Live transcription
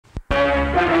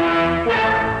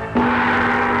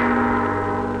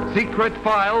Secret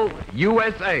File,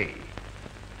 USA.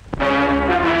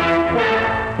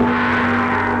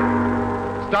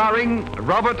 Starring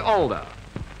Robert Alda.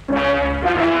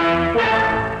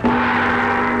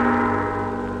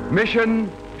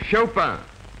 Mission Chopin.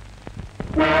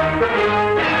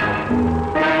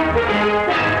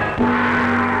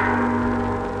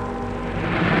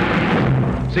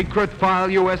 Secret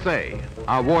File USA.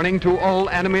 Our warning to all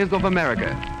enemies of America,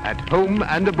 at home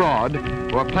and abroad,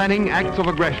 who are planning acts of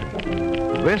aggression.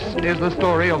 This is the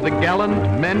story of the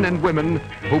gallant men and women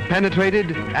who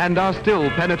penetrated and are still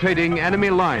penetrating enemy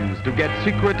lines to get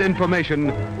secret information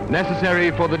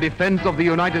necessary for the defense of the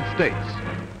United States.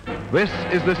 This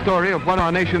is the story of one of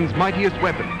our nation's mightiest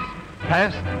weapons,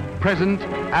 past, present,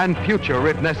 and future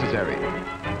if necessary.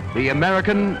 The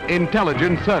American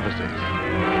Intelligence Services.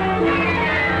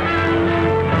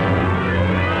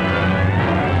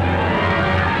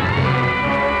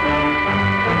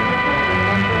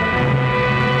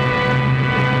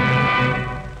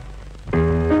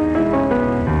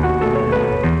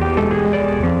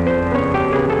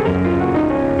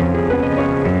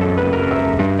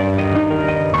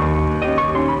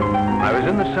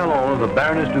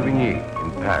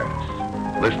 In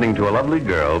Paris, listening to a lovely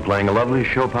girl playing a lovely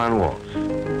Chopin waltz,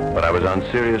 but I was on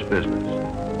serious business.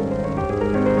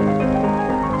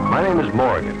 My name is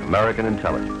Morgan, American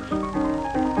Intelligence.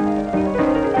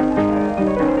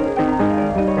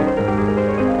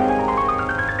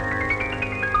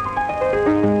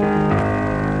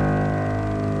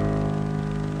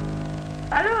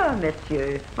 Alors,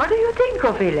 monsieur, what do you think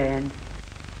of Helene?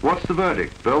 What's the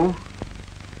verdict, Bill?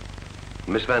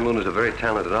 Miss Van Loon is a very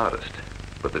talented artist,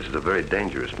 but this is a very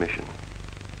dangerous mission.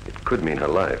 It could mean her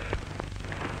life.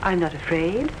 I'm not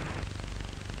afraid.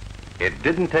 It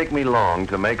didn't take me long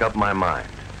to make up my mind.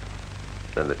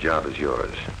 Then the job is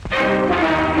yours.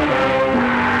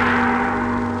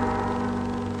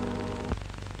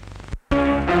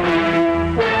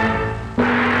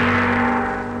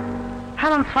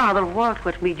 Helen's father worked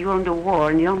with me during the war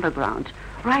in the underground,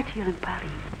 right here in Paris.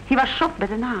 He was shot by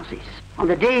the Nazis on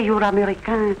the day your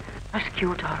Americans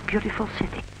rescued our beautiful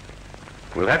city.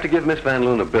 We'll have to give Miss Van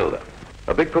Loon a build-up,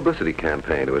 a big publicity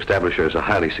campaign to establish her as a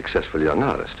highly successful young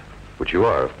artist, which you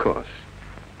are, of course.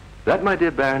 That, my dear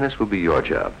Baroness, will be your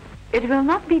job. It will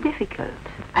not be difficult.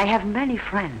 I have many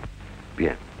friends.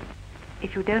 Bien.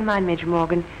 If you don't mind, Major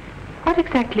Morgan, what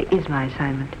exactly is my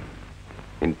assignment?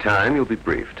 In time, you'll be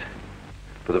briefed.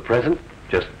 For the present,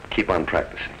 just keep on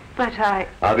practicing. But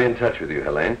I'll be in touch with you,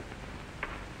 Helene.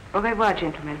 Au revoir,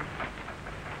 gentlemen.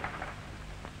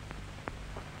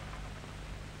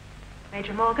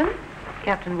 Major Morgan,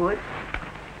 Captain Wood.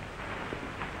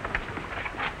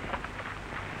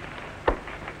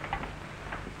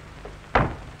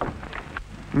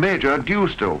 Major, do you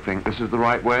still think this is the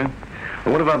right way?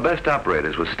 Well, one of our best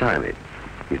operators was stymied.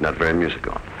 He's not very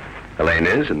musical. Helene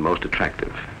is, and most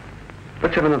attractive.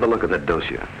 Let's have another look at that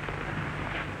dossier.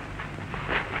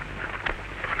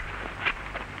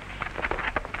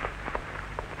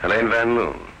 Helene Van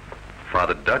Loon,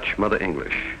 father Dutch, mother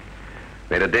English.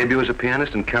 Made a debut as a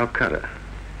pianist in Calcutta.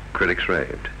 Critics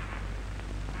raved.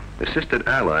 Assisted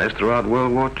allies throughout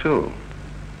World War II.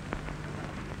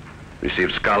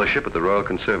 Received scholarship at the Royal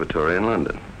Conservatory in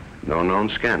London. No known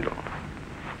scandal.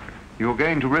 You're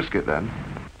going to risk it, then?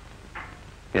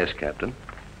 Yes, Captain.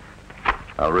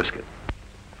 I'll risk it.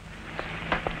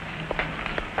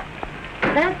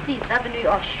 26 Avenue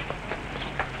Hoche.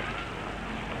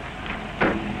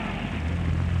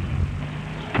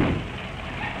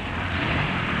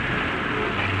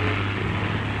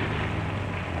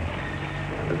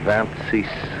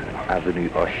 Avenue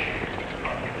Hoche.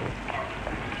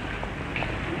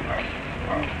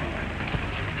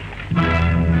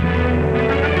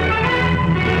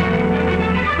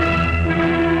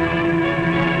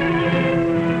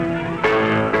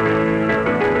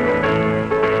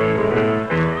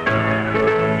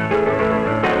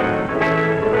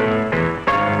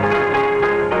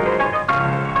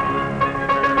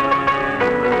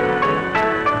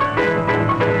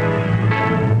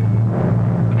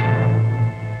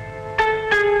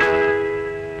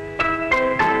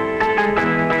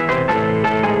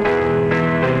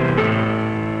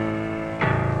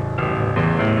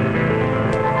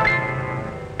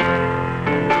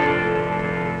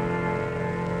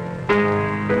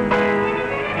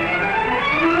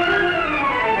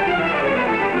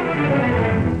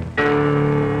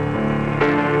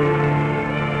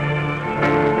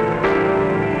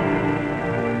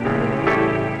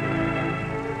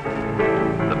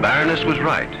 Was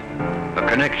right. Her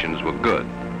connections were good.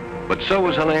 But so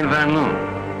was Helene Van Loon.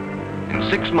 In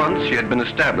 6 months, she had been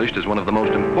established as one of the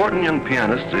most important young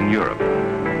pianists in Europe.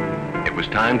 It was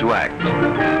time to act.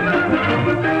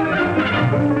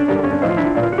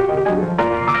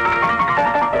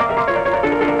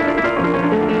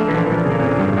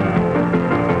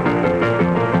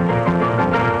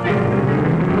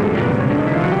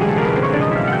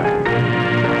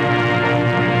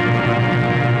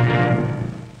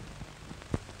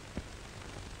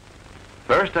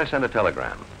 First, I sent a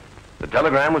telegram. The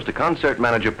telegram was to concert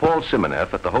manager Paul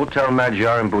Simoneff at the Hotel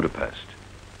Magyar in Budapest.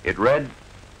 It read,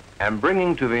 "Am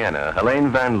bringing to Vienna Helene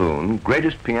Van Loon,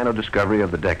 greatest piano discovery of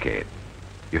the decade.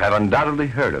 You have undoubtedly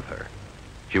heard of her.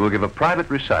 She will give a private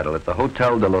recital at the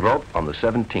Hotel de l'Europe on the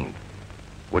 17th.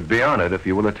 Would be honored if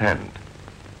you will attend."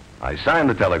 I signed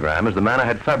the telegram as the man I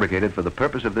had fabricated for the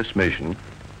purpose of this mission,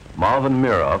 Marvin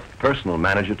Miroff, personal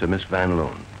manager to Miss Van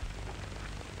Loon.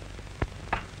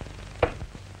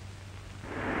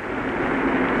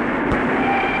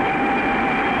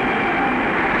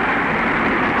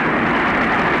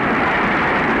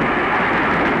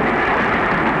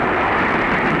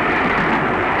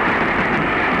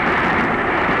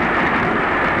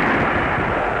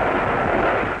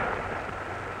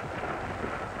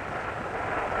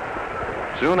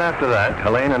 Soon after that,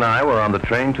 Helene and I were on the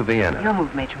train to Vienna. Your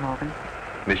move, Major Morgan.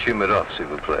 Monsieur Miroff, s'il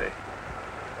vous plaît.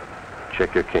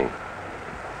 Check your king.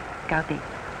 Gaudi.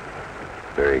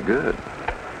 Very good.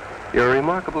 You're a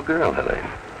remarkable girl, Helene.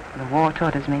 The war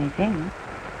taught us many things.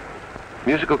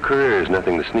 Musical career is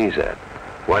nothing to sneeze at.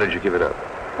 Why did you give it up?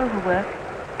 Overwork.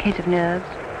 Case of nerves.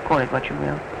 Call it what you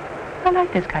will. I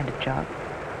like this kind of job.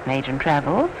 An agent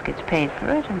travels, gets paid for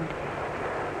it, and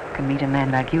can meet a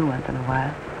man like you once in a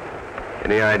while.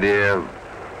 Any idea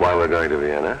why we're going to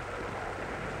Vienna?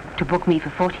 To book me for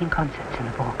 14 concerts in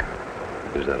the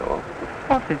Balkans. Is that all?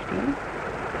 Or 15.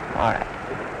 All right.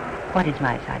 What is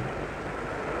my assignment?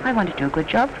 I want to do a good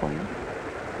job for you.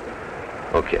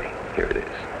 Okay, here it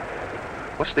is.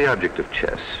 What's the object of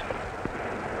chess?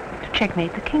 To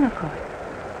checkmate the king, of course.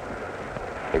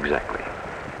 Exactly.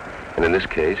 And in this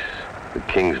case, the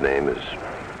king's name is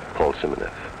Paul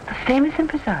Simoneff. A famous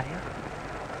impresario.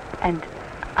 And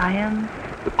I am...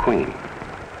 The queen.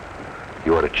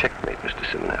 You ought to checkmate, Mr.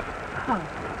 Simoneff. Oh.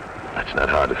 That's not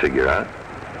hard to figure out.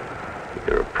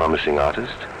 You're a promising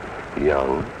artist,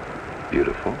 young,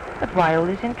 beautiful. But why all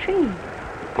this intrigue?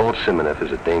 Paul Simoneff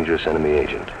is a dangerous enemy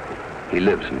agent. He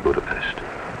lives in Budapest.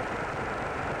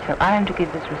 So I am to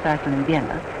give this recital in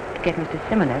Vienna to get Mr.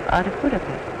 Simoneff out of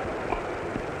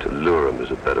Budapest. To lure him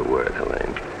is a better word,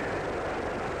 Helene.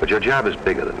 But your job is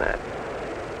bigger than that.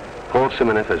 Paul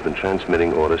Simoneff has been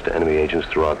transmitting orders to enemy agents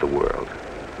throughout the world.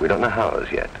 We don't know how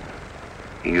as yet.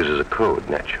 He uses a code,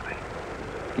 naturally.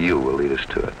 You will lead us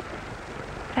to it.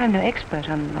 I'm no expert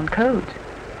on codes.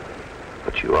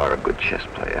 But you are a good chess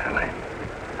player, Helene.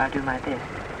 I'll do my best.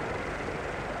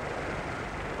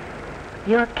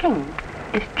 Your king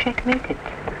is checkmated,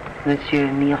 Monsieur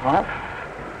Miroff.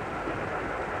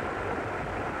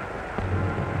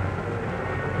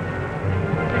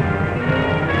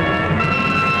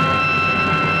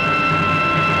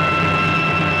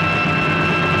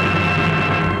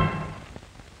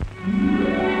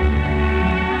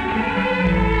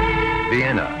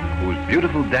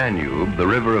 Beautiful Danube, the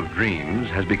river of dreams,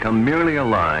 has become merely a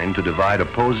line to divide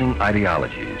opposing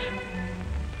ideologies.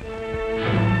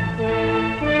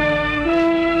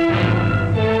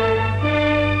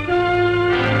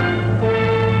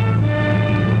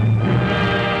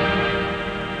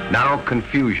 Now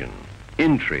confusion,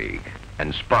 intrigue,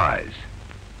 and spies.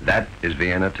 That is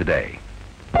Vienna today.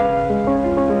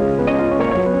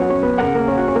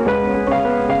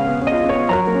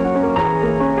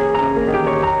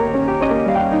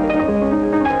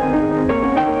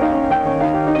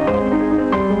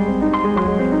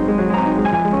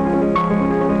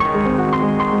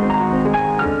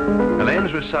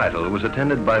 Recital was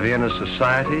attended by Vienna's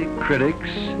society, critics,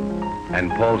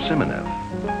 and Paul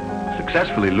Simoneff,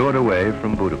 successfully lured away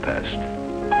from Budapest.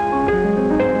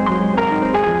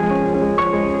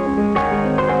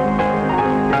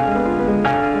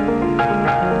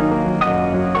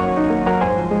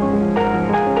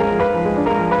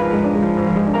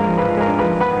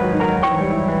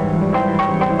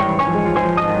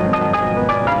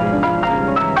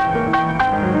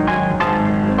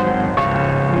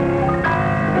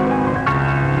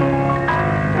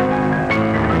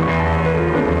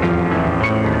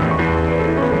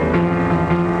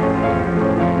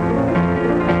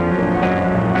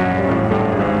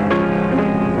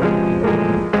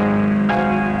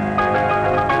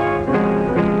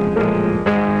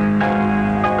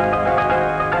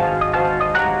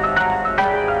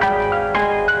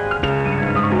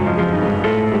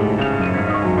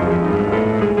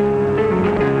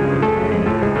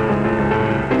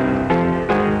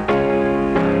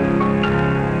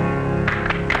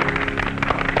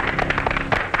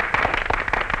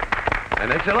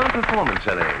 performance,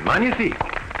 Helene. Magnifique.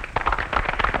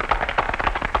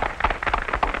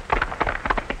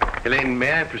 Helene,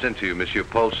 may I present to you Monsieur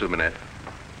Paul Simoneff?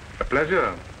 A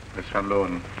pleasure, Miss Van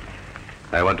Loon.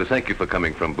 I want to thank you for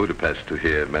coming from Budapest to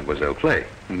hear Mademoiselle play.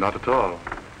 Not at all.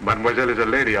 Mademoiselle is a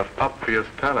lady of obvious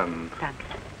talent. Danke.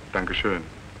 Dankeschön.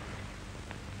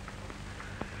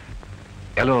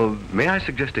 Hello, may I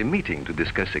suggest a meeting to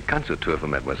discuss a concert tour for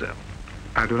Mademoiselle?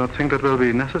 I do not think that will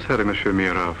be necessary, Monsieur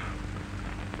Mirov.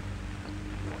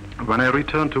 When I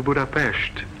return to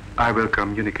Budapest, I will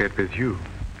communicate with you.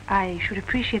 I should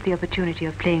appreciate the opportunity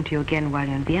of playing to you again while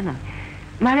you're in Vienna.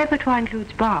 My repertoire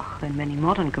includes Bach and many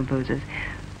modern composers.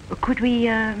 Could we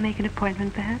make an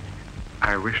appointment, perhaps?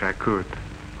 I wish I could.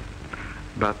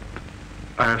 But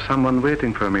I have someone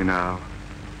waiting for me now.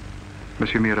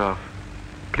 Monsieur Mirov,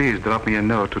 please drop me a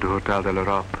note to the Hotel de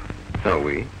l'Europe. Oh,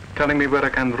 oui? Telling me where I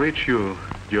can reach you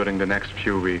during the next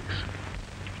few weeks.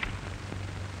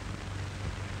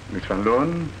 Miss Van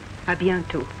Loon? À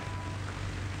bientôt.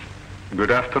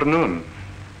 Good afternoon,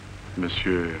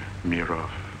 Monsieur Mirov.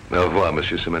 Au revoir,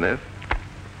 Monsieur Simoneff.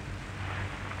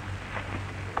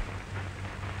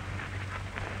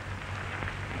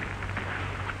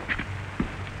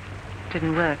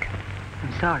 Didn't work.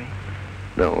 I'm sorry.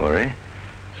 Don't worry.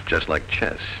 It's just like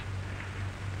chess.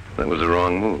 That was the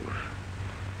wrong move.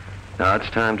 Now it's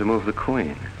time to move the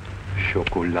queen.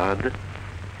 Chocolade.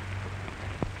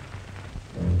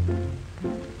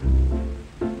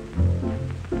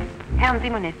 Herrn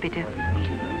Simoneff, bitte.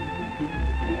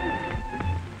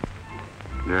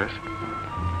 Yes?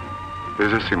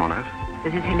 This is Simoneff.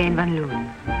 This is Helene Van Loon.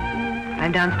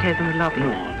 I'm downstairs in the lobby.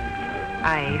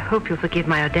 I hope you'll forgive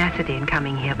my audacity in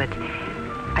coming here, but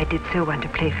I did so want to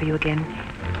play for you again.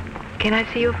 Can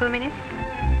I see you for a minute?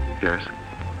 Yes.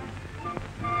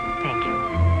 Thank you.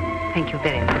 Thank you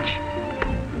very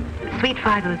much. Suite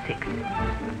 506.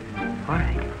 All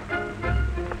right.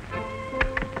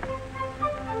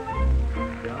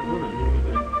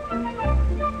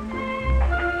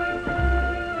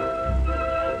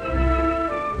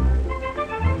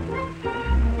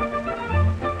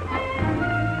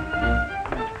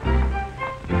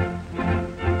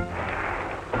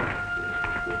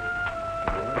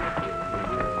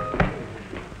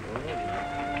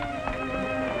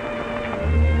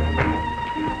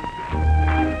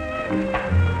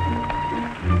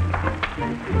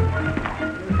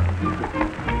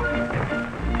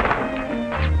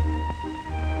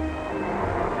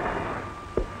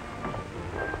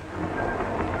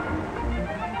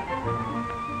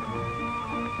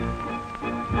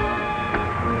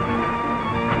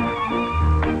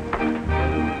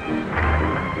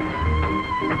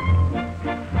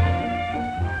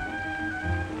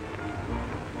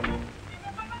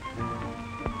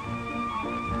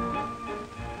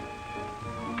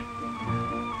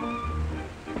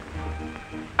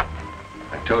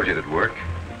 I told you it'd work.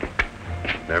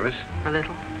 Nervous? A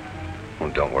little. Oh,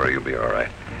 don't worry, you'll be all right.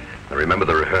 Now remember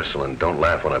the rehearsal and don't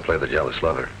laugh when I play the jealous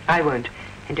lover. I won't.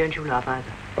 And don't you laugh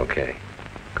either. Okay.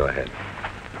 Go ahead.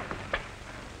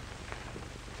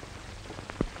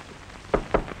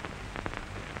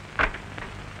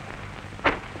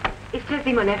 Ist Herr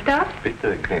Simoneff da?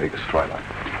 Bitte, gnädiges Fräulein.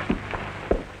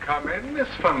 Come in, Miss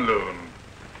Van Loon.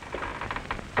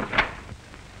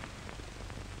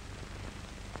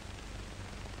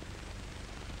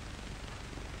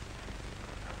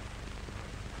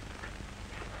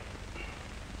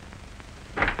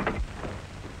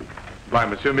 Why,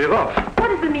 Monsieur Mirov.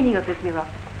 What is the meaning of this, Mirov?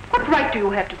 What right do you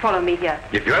have to follow me here?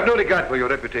 If you have no regard for your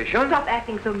reputation... Stop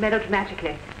acting so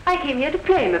melodramatically. I came here to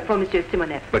play for Monsieur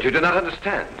Simoneff. But you do not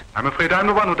understand. I'm afraid I'm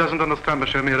the one who doesn't understand,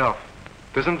 Monsieur Mirov.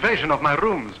 This invasion of my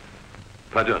rooms.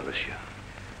 Pardon, monsieur.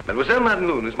 Mademoiselle Van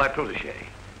Loon is my protégée.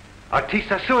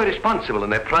 Artistes are so irresponsible in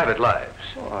their private lives.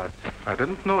 What? I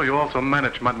didn't know you also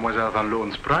manage Mademoiselle Van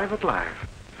Loon's private life.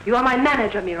 You are my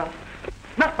manager, Mirov,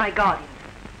 not my guardian.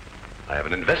 I have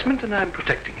an investment and I'm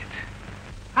protecting it.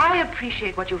 I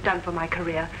appreciate what you've done for my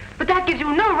career, but that gives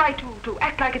you no right to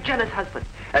act like a jealous husband.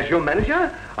 As your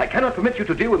manager, I cannot permit you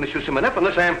to deal with Monsieur Simoneff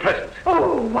unless I am present.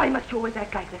 Oh, why must you always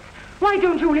act like this? Why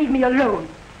don't you leave me alone?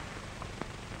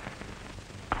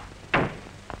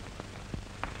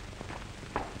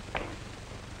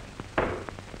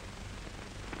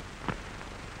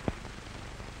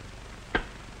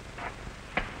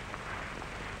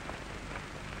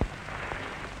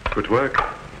 Good work,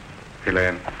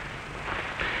 Helene.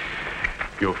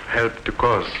 You've helped the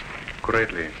cause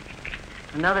greatly.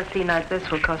 Another scene like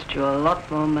this will cost you a lot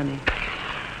more money.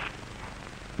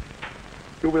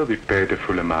 You will be paid the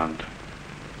full amount.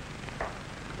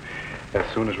 As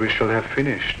soon as we shall have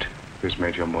finished with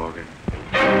Major Morgan.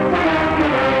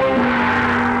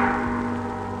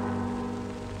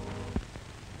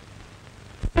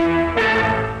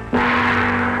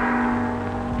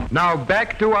 Now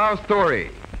back to our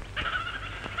story.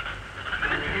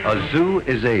 A zoo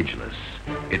is ageless.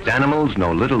 Its animals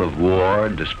know little of war,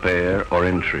 despair, or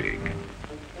intrigue.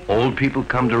 Old people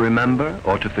come to remember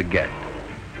or to forget,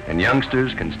 and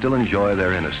youngsters can still enjoy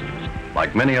their innocence.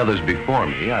 Like many others before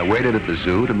me, I waited at the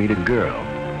zoo to meet a girl.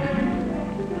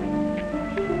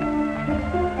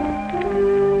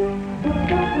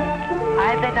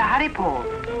 I'd better hurry, Paul.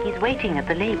 He's waiting at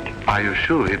the lake. Are you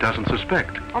sure he doesn't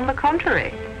suspect? On the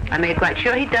contrary, I made quite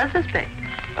sure he does suspect.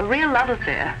 A real love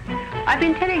affair. I've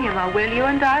been telling him how well you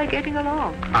and I are getting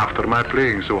along. After my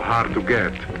playing so hard to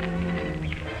get.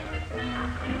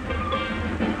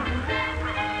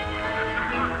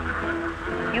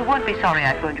 You won't be sorry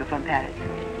I phoned you from Paris.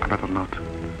 I better not.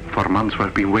 For months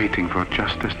we've been waiting for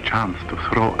just this chance to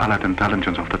throw Allied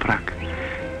intelligence off the track.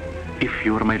 If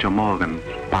your Major Morgan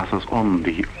passes on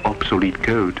the obsolete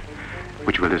code,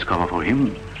 which we'll discover for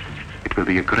him, it will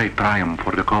be a great triumph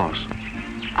for the cause.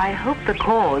 I hope the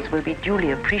cause will be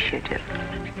duly appreciative.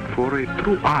 For a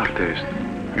true artist,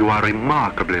 you are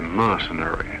remarkably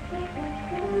mercenary.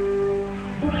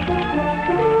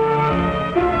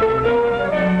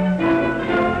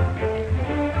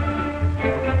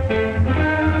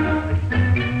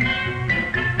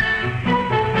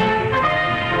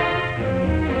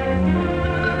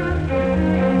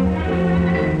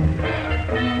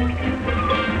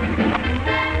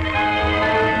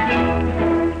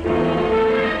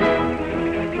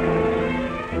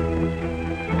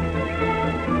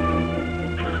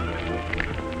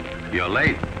 You're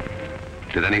late.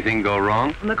 Did anything go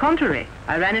wrong? On the contrary,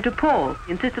 I ran into Paul.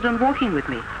 He insisted on walking with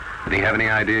me. Did he have any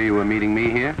idea you were meeting me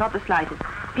here? Not the slightest.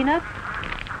 Peanuts?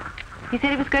 He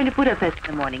said he was going to Budapest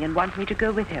in the morning and wants me to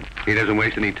go with him. He doesn't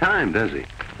waste any time, does he?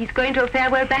 He's going to a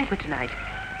farewell banquet tonight.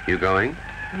 You going?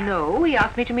 No, he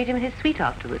asked me to meet him in his suite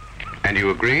afterwards. And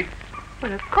you agree?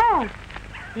 Well, of course.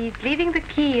 He's leaving the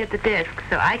key at the desk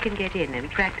so I can get in and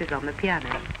practice on the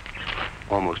piano.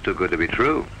 Almost too good to be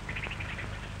true.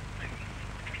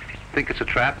 Think it's a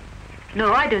trap?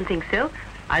 No, I don't think so.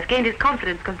 I've gained his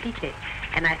confidence completely.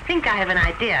 And I think I have an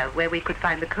idea where we could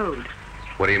find the code.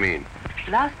 What do you mean?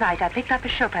 Last night I picked up a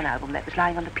Chopin album that was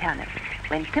lying on the piano.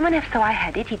 When Simoneff saw I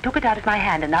had it, he took it out of my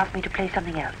hand and asked me to play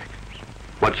something else.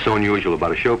 What's so unusual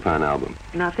about a Chopin album?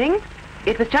 Nothing.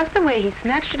 It was just the way he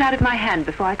snatched it out of my hand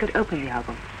before I could open the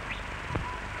album.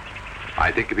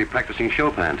 I think you'll be practicing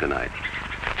Chopin tonight.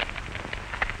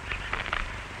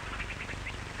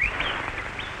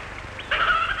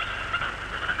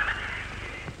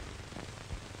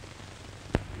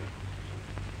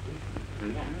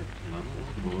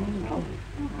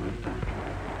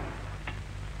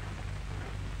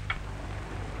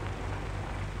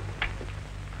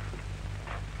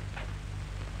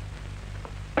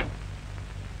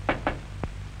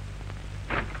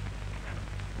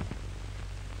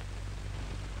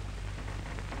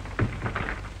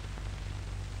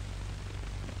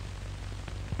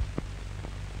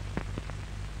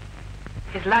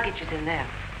 His luggage is in there.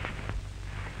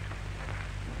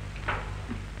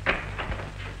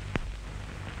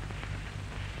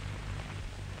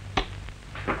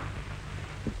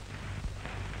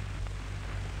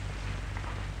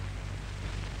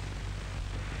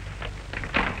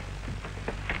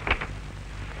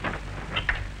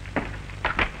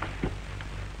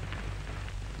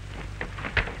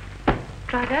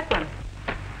 Try that one.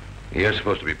 You're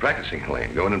supposed to be practicing,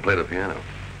 Helene. Go in and play the piano.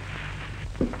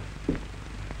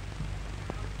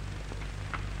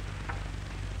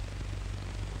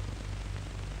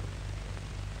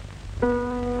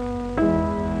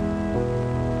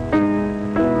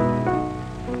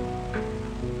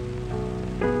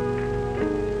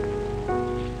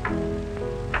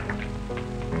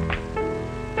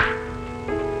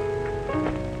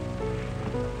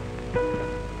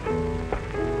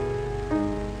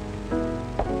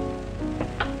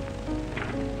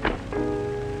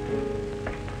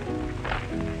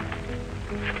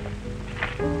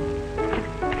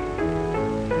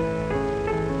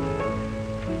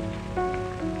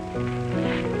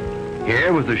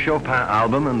 Here was the Chopin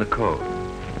album and the code.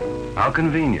 How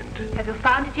convenient. Have you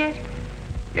found it yet?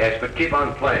 Yes, but keep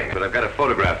on playing. But I've got to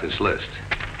photograph this list.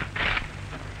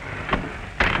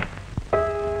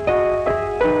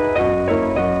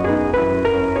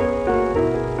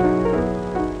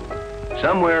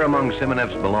 Somewhere among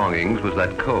Simoneff's belongings was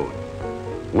that code.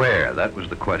 Where? That was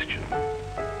the question.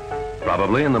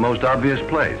 Probably in the most obvious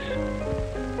place.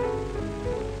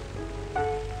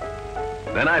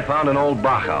 Then I found an old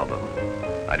Bach album.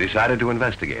 I decided to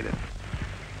investigate it.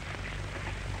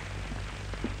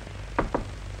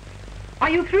 Are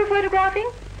you through photographing?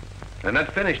 I'm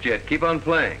not finished yet. Keep on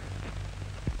playing.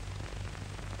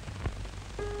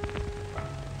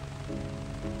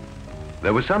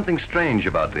 There was something strange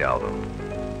about the album.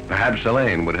 Perhaps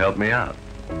Helene would help me out.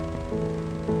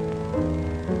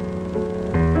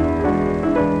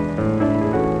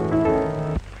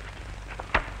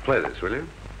 Play this, will you?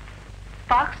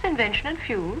 Bach's Invention and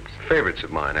Fugues? Favorites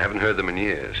of mine. I haven't heard them in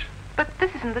years. But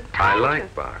this isn't the I time.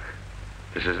 like Bach.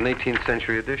 This is an 18th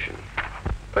century edition.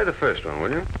 Play the first one,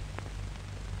 will you?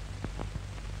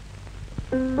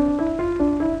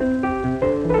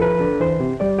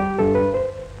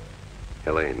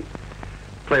 Helene,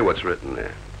 play what's written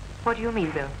there. What do you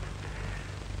mean, Bill?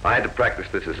 I had to practice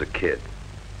this as a kid.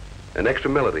 An extra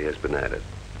melody has been added.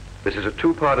 This is a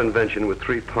two-part invention with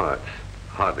three parts.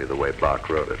 Hardly the way Bach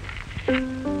wrote it.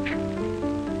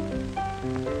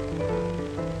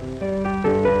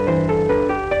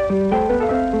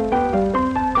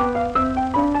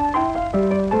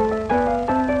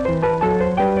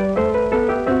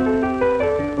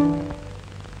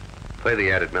 Play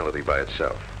the added melody by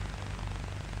itself.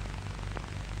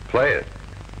 Play it.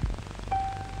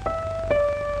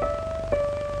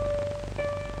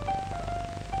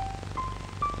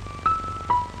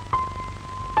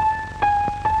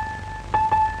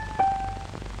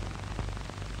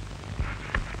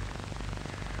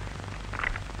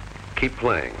 Keep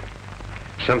playing.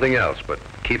 Something else, but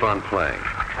keep on playing.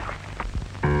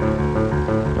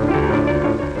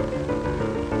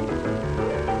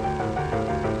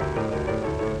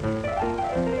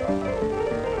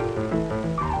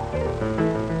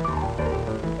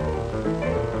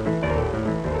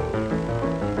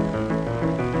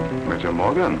 Major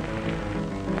Morgan,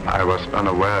 I was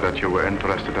unaware that you were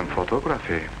interested in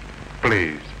photography.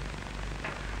 Please.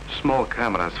 Small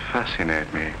cameras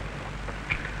fascinate me.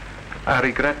 I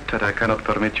regret that I cannot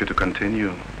permit you to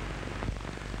continue.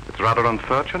 It's rather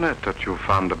unfortunate that you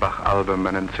found the Bach album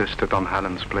and insisted on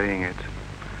Helen's playing it.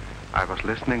 I was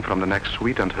listening from the next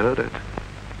suite and heard it.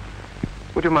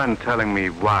 Would you mind telling me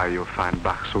why you find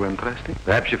Bach so interesting?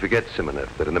 Perhaps you forget,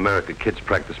 Simoneff, that in America kids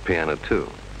practice piano too.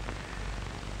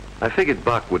 I figured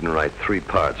Bach wouldn't write three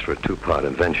parts for a two-part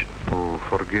invention. Oh,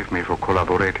 forgive me for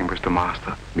collaborating with the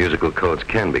master. Musical codes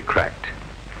can be cracked.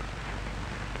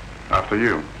 After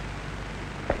you.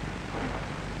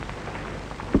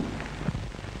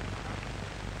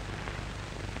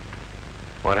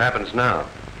 What happens now?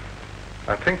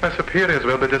 I think my superiors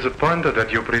will be disappointed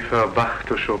that you prefer Bach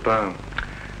to Chopin.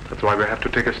 That's why we have to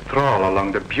take a stroll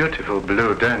along the beautiful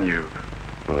blue Danube.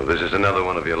 Well, this is another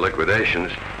one of your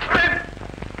liquidations.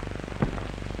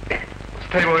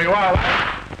 Stay where you are.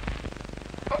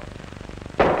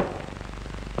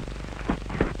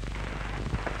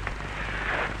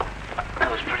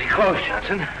 That was pretty close,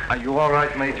 Johnson. Are you all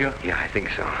right, Major? Yeah, I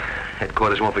think so.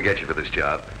 Headquarters won't forget you for this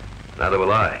job. Neither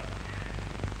will I.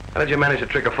 How did you manage to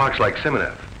trick a fox like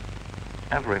Simoneff?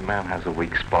 Every man has a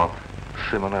weak spot.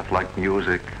 Simoneff liked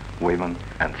music, women,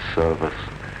 and service.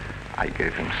 I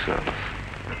gave him service.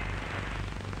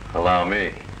 Allow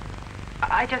me.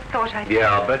 I just thought I'd...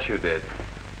 Yeah, I'll bet you did.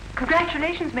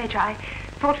 Congratulations, Major. I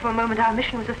thought for a moment our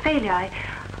mission was a failure.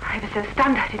 I was so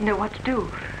stunned I didn't know what to do.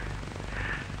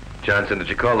 Johnson, did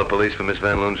you call the police for Miss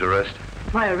Van Loon's arrest?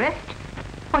 My arrest?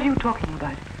 What are you talking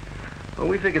about? Well,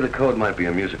 we figured the code might be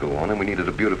a musical one, and we needed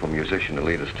a beautiful musician to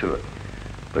lead us to it.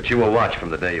 But you were watched from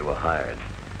the day you were hired.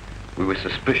 We were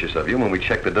suspicious of you when we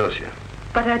checked the dossier.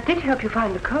 But I did help you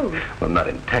find the code. Well, not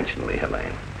intentionally,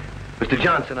 Helene. Mr.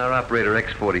 Johnson, our operator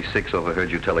X46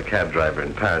 overheard you tell a cab driver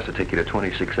in Paris to take you to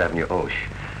 26th Avenue Oche,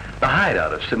 the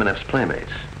hideout of Simoneff's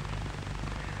playmates.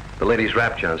 The lady's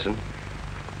rap, Johnson.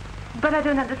 But I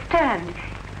don't understand.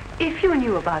 If you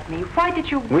knew about me, why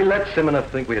did you... We let Simoneff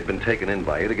think we had been taken in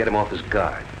by you to get him off his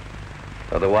guard.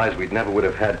 Otherwise, we never would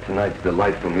have had tonight's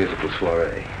delightful musical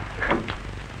soiree.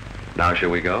 Now, shall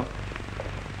we go?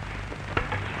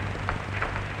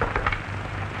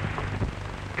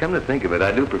 Come to think of it,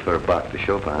 I do prefer Bach to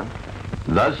Chopin.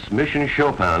 Thus, Mission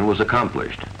Chopin was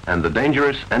accomplished, and the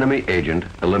dangerous enemy agent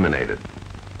eliminated.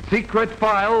 Secret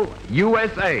File,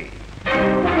 USA.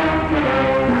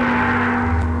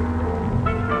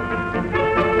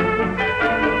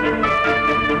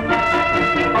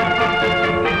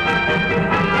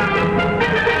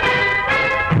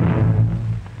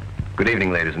 Good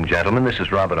evening, ladies and gentlemen. This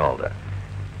is Robert Alda.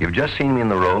 You've just seen me in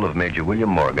the role of Major William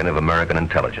Morgan of American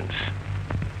Intelligence.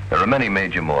 There are many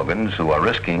Major Morgans who are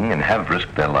risking and have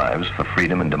risked their lives for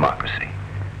freedom and democracy.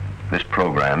 This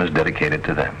program is dedicated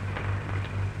to them.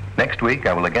 Next week,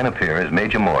 I will again appear as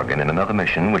Major Morgan in another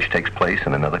mission which takes place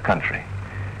in another country.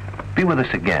 Be with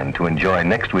us again to enjoy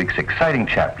next week's exciting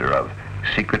chapter of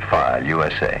Secret File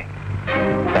USA.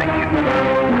 Thank you.